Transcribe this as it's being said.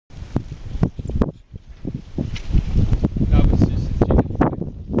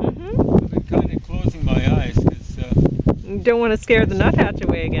don't want to scare the nuthatch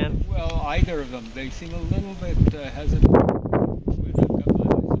away again. Well, either of them. They seem a little bit hesitant when I've got my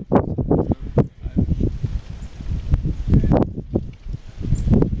eyes open.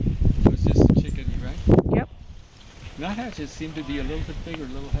 So it's just a chickadee, right? Yep. Nuthatches seem to be a little bit bigger, a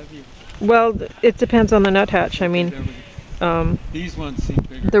little heavier. Well, it depends on the nuthatch. I Okay, mean, there we go. These ones seem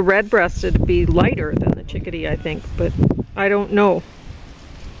bigger. the red-breasted would be lighter than the chickadee, I think, but I don't know.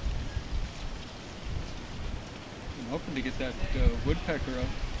 I'm hoping to get that woodpecker out.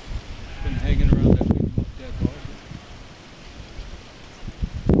 Been hanging around that big dead log.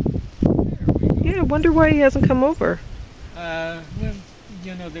 There we go. Yeah, I wonder why he hasn't come over. Well,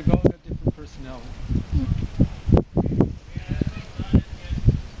 you know, they've all got different personalities.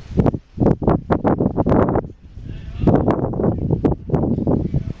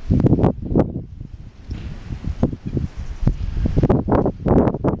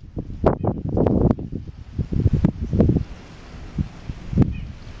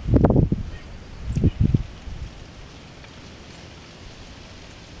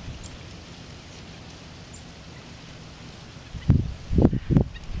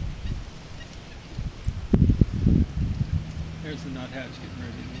 There's the nuthatch getting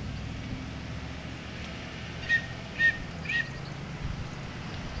ready to leave.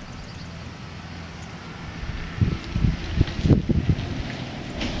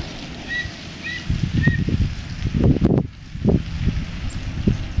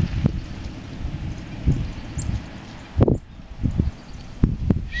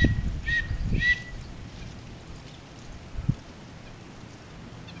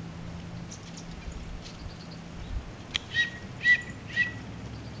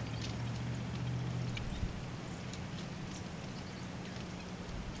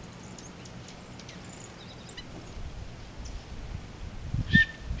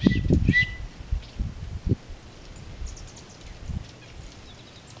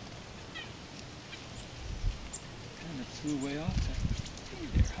 Kind of flew way off there. Hey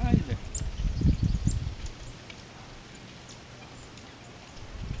there, hi there.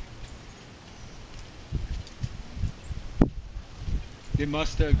 They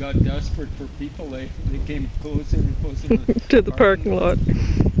must have got desperate for people. They came closer and closer To the parking lot.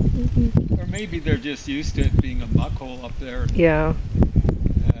 Or maybe they're just used to it being a muck hole up there, Yeah.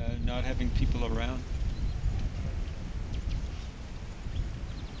 not having people around.